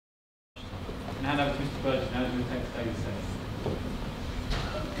And hand over to Mr. Burge now, who will take today's session.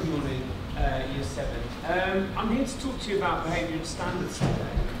 Good morning, Year 7. I'm here to talk to you about behaviour and standards today.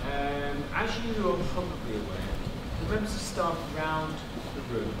 As you are probably aware, the members of staff around the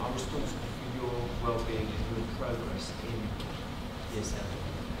room are responsible for your well-being and your progress in Year 7.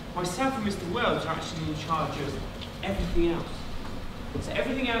 Myself and Mr. Wells are actually in charge of everything else. So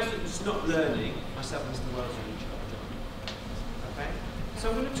everything else that's not learning, myself and Mr. Wells are in charge of. Okay? So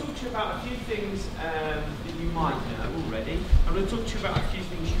I'm going to talk to you about a few things that you might know already. I'm going to talk to you about a few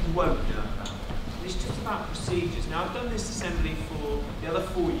things you won't know about. And it's just about procedures. Now, I've done this assembly for the other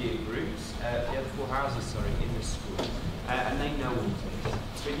 4 year groups, the other 4 houses, sorry, in the school, and they know all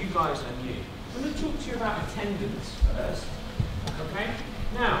these. But you guys are new. I'm going to talk to you about attendance first. Okay?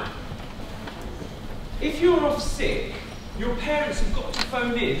 Now, if you're off sick, your parents have got to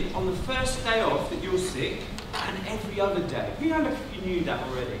phone in on the first day off that you're sick, and every other day. Put your hand up if you knew that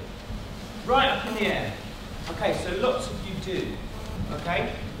already. Right up in the air. Okay, so lots of you do.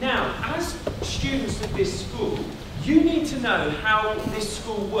 Okay? Now, as students of this school, you need to know how this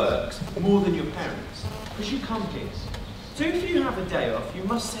school works more than your parents, because you come here. So if you have a day off, you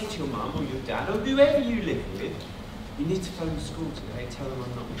must say to your mum or your dad or whoever you live with, you need to phone the school today, tell them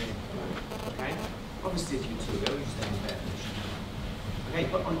I'm not here. Okay? Obviously if you're too ill, you stay in bed. Okay,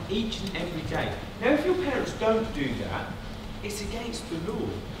 but on each and every day. Now, if your parents don't do that, it's against the law.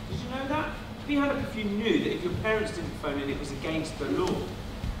 Did you know that? If you had if you knew that if your parents didn't phone in, it was against the law.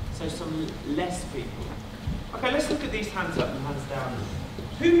 So some less people. Okay, let's look at these hands up and hands down.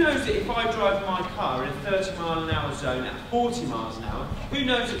 Who knows that if I drive my car in a 30-mile-an-hour zone at 40 miles an hour, who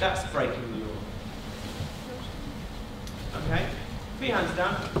knows that that's breaking the law? Okay, put your hands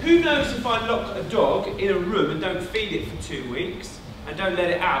down. Who knows if I lock a dog in a room and don't feed it for 2 weeks, and don't let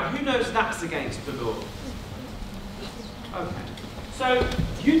it out, who knows that's against the law? Okay. So,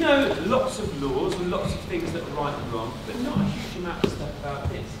 you know lots of laws and lots of things that are right and wrong, but not a huge amount of stuff about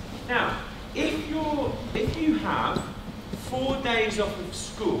this. Now, if you have 4 days off of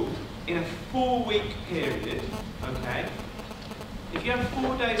school in a 4-week period, okay? If you have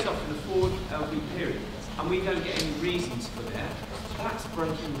 4 days off in a 4-week period, and we don't get any reasons for that, that's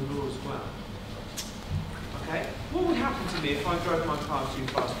breaking the law as well. Okay? What would happen to me if I drove my car too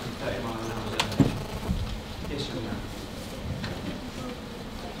fast for 30 miles an hour? Yes or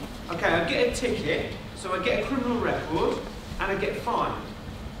no? Okay, I get a ticket, so I get a criminal record, and I get fined.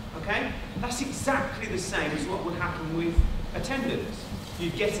 Okay? That's exactly the same as what would happen with attendance.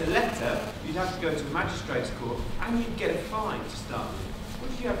 You'd get a letter, you'd have to go to a magistrate's court, and you'd get a fine to start with. What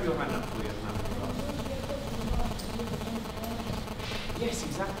did you have your hand up for, young man? Yes,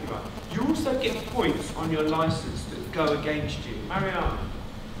 exactly right. You also get points on your licence that go against you. Mariana?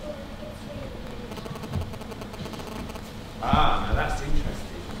 Ah, now that's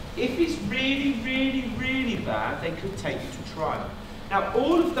interesting. If it's really, really, really bad, they could take you to trial. Now,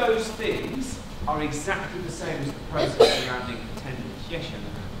 all of those things are exactly the same as the process surrounding attendance. Yes,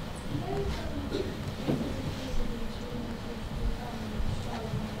 Yana?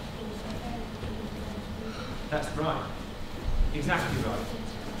 That's right. Exactly right.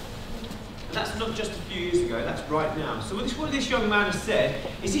 And that's not just a few years ago, that's right now. So what this young man has said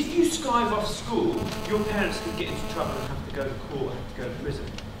is if you skive off school, your parents could get into trouble and have to go to court, have to go to prison.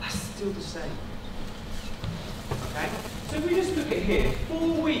 That's still the same. Okay? So if we just look at here,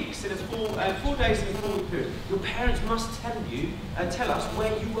 4 weeks in a 4 days in a 4-week period, your parents must tell us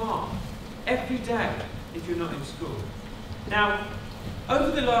where you are every day if you're not in school. Now,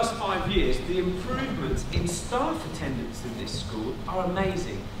 over the last 5 years, the improvements in staff attendance in this school are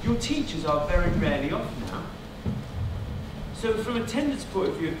amazing. Your teachers are very rarely off now. So from attendance point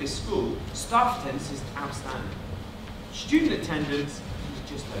of view of this school, staff attendance is outstanding. Student attendance is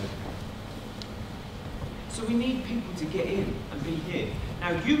just okay. So we need people to get in and be here.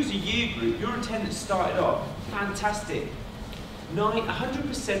 Now you as a year group, your attendance started off fantastic.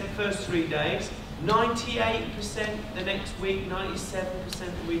 100% the first 3 days, 98% the next week, 97%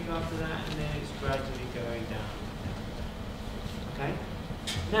 the week after that, and then it's gradually going down. Okay?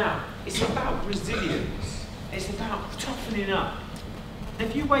 Now, it's about resilience. It's about toughening up. And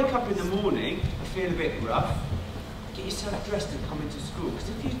if you wake up in the morning and feel a bit rough, get yourself dressed and come into school. Because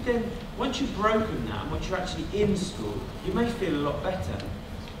if you then, once you've broken that, and once you're actually in school, you may feel a lot better.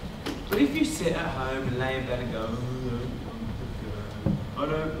 But if you sit at home and lay in bed and go, I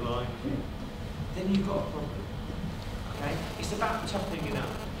don't like it, then you've got a problem. Okay? It's about toughening it up.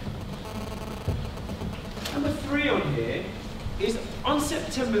 Number 3 on here is on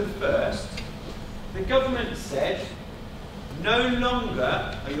September the 1st, the government said no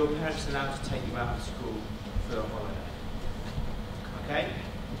longer are your parents allowed to take you out of school for a holiday. Okay?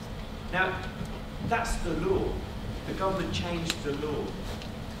 Now, that's the law. The government changed the law.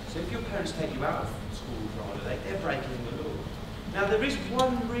 So if your parents take you out of school for holiday, they're breaking the law. Now there is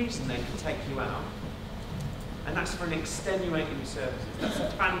one reason they can take you out, and that's for an extenuating services. That's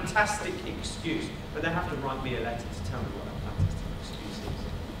a fantastic excuse, but they have to write me a letter to tell me what that fantastic excuse is.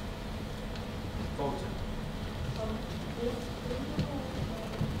 Bolton.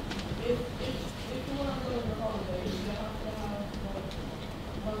 If you want to go on a holiday, you have to have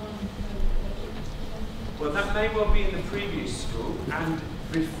Well, that may well be in the previous school and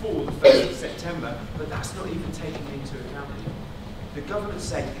before the 1st of September, but that's not even taken into account anymore. The government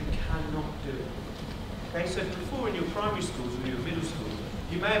said you cannot do it. Okay, so before in your primary schools or your middle schools,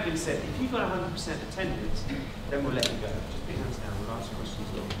 you may have been said, if you've got 100% attendance, then we'll let you go. Just put your hands down, we'll answer questions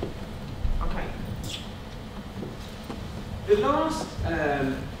later. Okay. The last,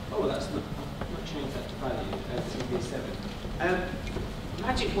 oh, that's not, I've not changed that to value, it should be a 7.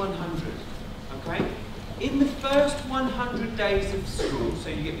 Magic 100, okay? In the first 100 days of school, so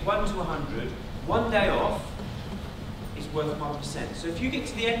you get 1 to 100, 1 day off is worth 1%. So if you get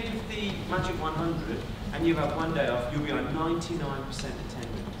to the end of the Magic 100 and you have 1 day off, you'll be on 99%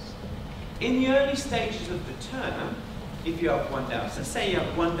 attendance. In the early stages of the term, if you have 1 day off, so say you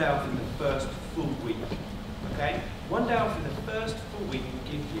have 1 day off in the first full week, okay? 1 day off in the first full week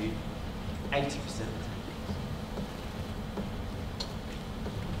will give you 80% attendance.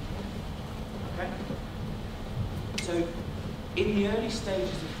 Okay? So, in the early stages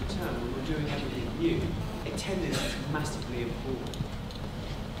of the term, when we're doing everything new, attendance is massively important.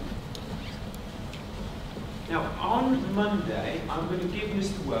 Now, on Monday, I'm going to give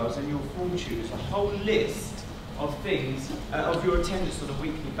Mr. Wells and your form tutors a whole list of things, of your attendance on a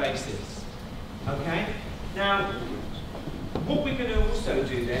weekly basis. Okay? Now, what we're going to also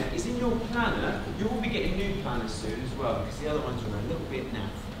do then is in your planner, you will be getting new planners soon as well, because the other ones are a little bit naff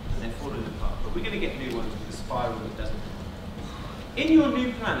and they're falling apart. But we're going to get new ones with a spiral that doesn't. In your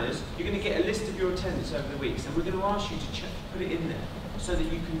new planners, you're going to get a list of your attendance over the weeks, and we're going to ask you to check, put it in there so that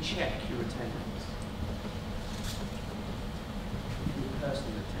you can check your attendance, your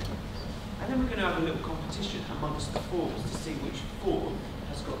personal attendance. And then we're going to have a little competition amongst the forms to see which form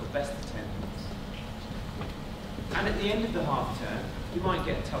has got the best attendance. And at the end of the half term, you might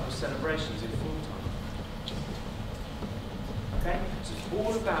get a tub of celebrations in full time. Okay? So it's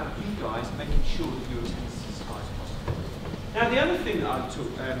all about you guys making sure that your attendance is as high as possible. Now the other thing that I took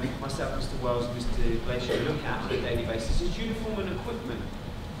myself, Mr. Wells and Mr. Glacier look at on a daily basis is uniform and equipment.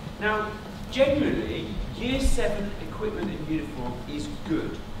 Now, generally, Year 7 equipment and uniform is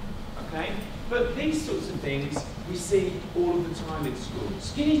good. Okay? But these sorts of things we see all of the time in school.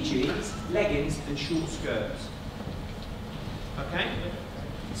 Skinny jeans, leggings and short skirts. Okay?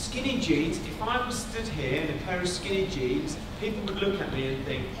 Skinny jeans, if I was stood here in a pair of skinny jeans, people would look at me and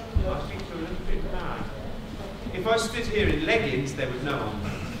think, oh, I think you're a little bit bad. If I stood here in leggings, they would know I'm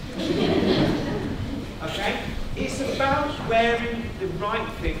bad. Okay? It's about wearing the right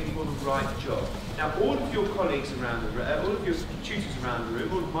thing for the right job. Now, all of your colleagues around the room, all of your tutors around the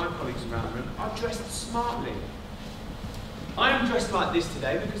room, all of my colleagues around the room are dressed smartly. I am dressed like this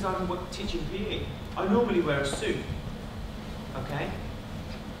today because I'm teaching PE. I normally wear a suit. Okay?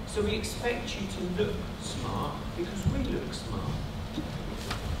 So we expect you to look smart because we look smart.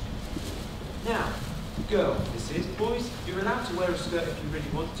 Now, girls, this is. Boys, you're allowed to wear a skirt if you really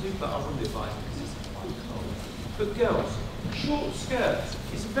want to, but I wouldn't advise it because it's quite cold. But girls, short skirts.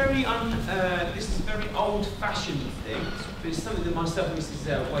 It's very this is a very old-fashioned thing, but it's something that myself and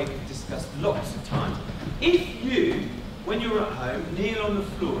Mrs. Wake have discussed lots of times. If you, when you're at home, kneel on the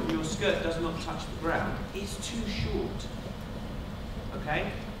floor and your skirt does not touch the ground, it's too short.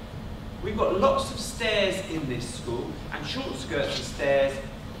 Okay? We've got lots of stairs in this school, and short skirts and stairs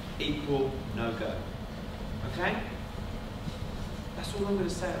equal no-go. Okay? That's all I'm going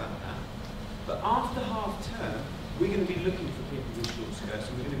to say about that. But after half term, we're going to be looking for people with short skirts,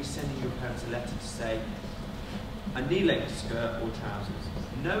 and we're going to be sending your parents a letter to say a knee-length skirt or trousers.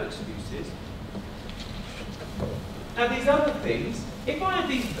 No excuses. Now these other things, if I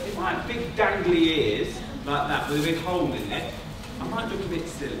had big dangly ears like that with a big hole in it, I might look a bit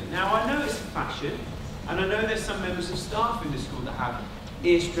silly. Now I know it's a fashion, and I know there's some members of staff in the school that have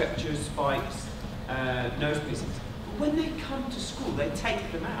ear stretchers, spikes, nose piercings. But when they come to school, they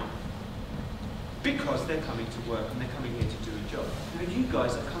take them out because they're coming to work and they're coming here to do a job. Now you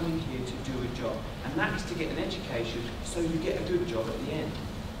guys are coming here to do a job, and that is to get an education so you get a good job at the end.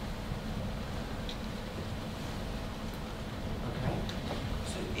 Okay?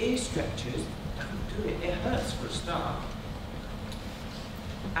 So ear stretchers, don't do it. It hurts for a start.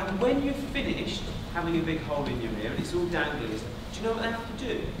 And when you've finished having a big hole in your ear and it's all dangly, do you know what they have to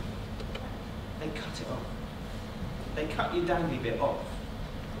do? they cut it off. They cut your dangly bit off,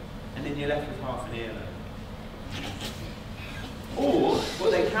 and then you're left with half an earlobe. Or,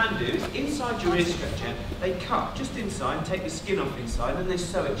 what they can do is, inside your ear stretcher, they cut just inside, take the skin off inside, and they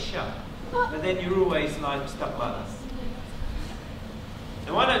sew it shut. But then you're always like stuck like that.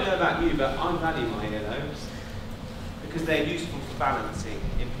 Now, I don't know about you, but I value my earlobes because they're useful for balancing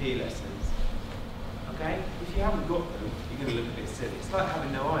in PE lessons. Okay? If you haven't got them, you're going to look a bit silly. It's like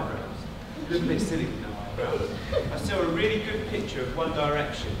having no eyebrows. You look a bit silly with no eyebrows. I saw a really good picture of One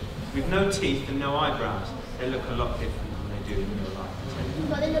Direction with no teeth and no eyebrows. They look a lot different than they do in real life.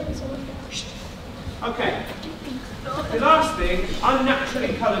 But they look so much. Okay. The last thing,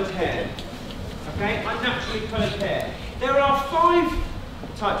 unnaturally coloured hair. Okay? Unnaturally coloured hair. There are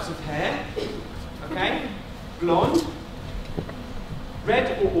 5 types of hair. Okay? Blonde,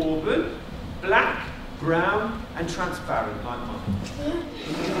 red or auburn, black, brown, and transparent, like mine.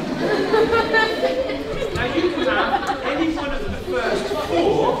 Now you can have any one of the first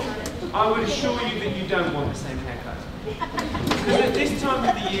 4. I would assure you that you don't want the same haircut. Because at this time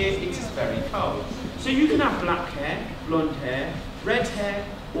of the year, it is very cold. So you can have black hair, blonde hair, red hair,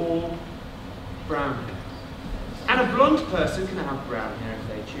 or brown hair. And a blonde person can have brown hair if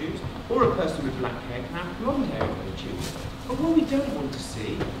they choose, or a person with black hair can have blonde hair if they choose. But what we don't want to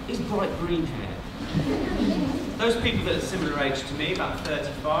see is bright green hair. Those people that are similar age to me, about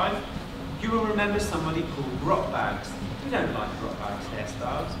 35, you will remember somebody called Rock Bags. We don't like Rock Bags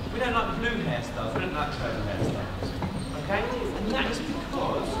hairstyles. We don't like blue hairstyles. We don't like turtle hairstyles. Okay? And that is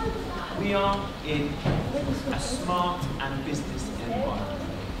because we are in a smart and business environment.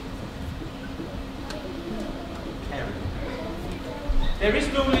 There is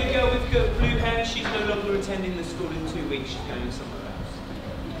normally a girl with blue hair. She's no longer attending the school in 2 weeks. She's going somewhere else.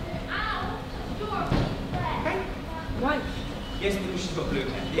 Okay? Why? Yes, because she's got blue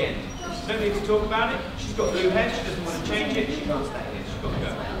hair. The end. No need to talk about it. She's got blue hair. She doesn't want to change it. She can't stay here. She's got to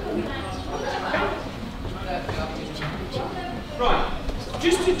go. Okay? Right.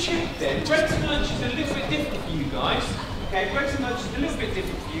 Just to check then, breaks and lunch is a little bit different for you guys. Okay, breaks and lunch is a little bit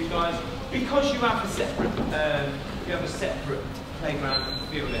different for you guys because you have a separate playground and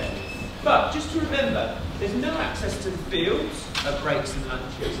field area. But just to remember, there's no access to the fields at breaks and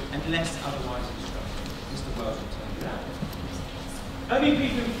lunches unless otherwise instructed. Mr. Wells will tell you that. Only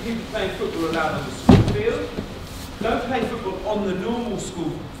people playing football are allowed on the school field. Don't play football on the normal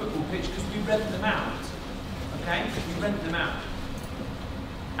school football pitch because we rent them out. Okay? We rent them out.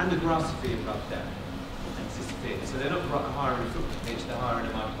 And the grass is being rubbed down. So they're not hiring a football pitch, they're hiring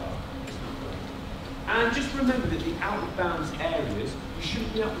a mud park. And just remember that the out of bounds areas, you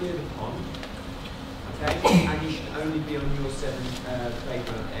shouldn't be up near the pond, okay? And you should only be on your 7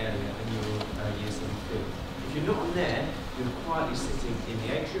 playground area and your year 7 field. If you're not on there, you're quietly sitting in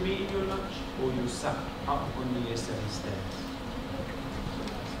the atrium eating your lunch, or you're sat up on the year 7 stairs.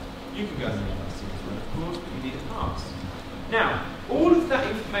 You can go in the university as well, of course, but you need a pass. Now, all of that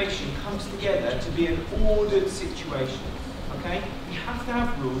information comes together to be an ordered situation. Okay? We have to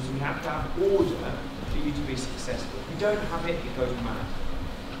have rules and we have to have order for you to be successful. If you don't have it, it goes mad.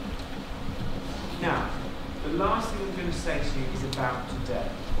 Now, the last thing I'm going to say to you is about today.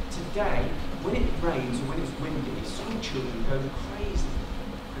 Today, when it rains or when it's windy, some children go crazy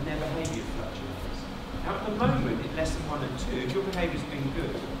and their behaviour fluctuates. Now, at the moment, in lesson 1 and 2, your behaviour's been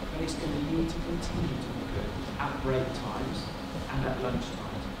good, but it's going to need to continue to be good at break times and at lunch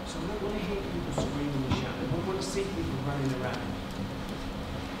times. So I don't want to hear people screaming and shouting. I don't want to see people running around.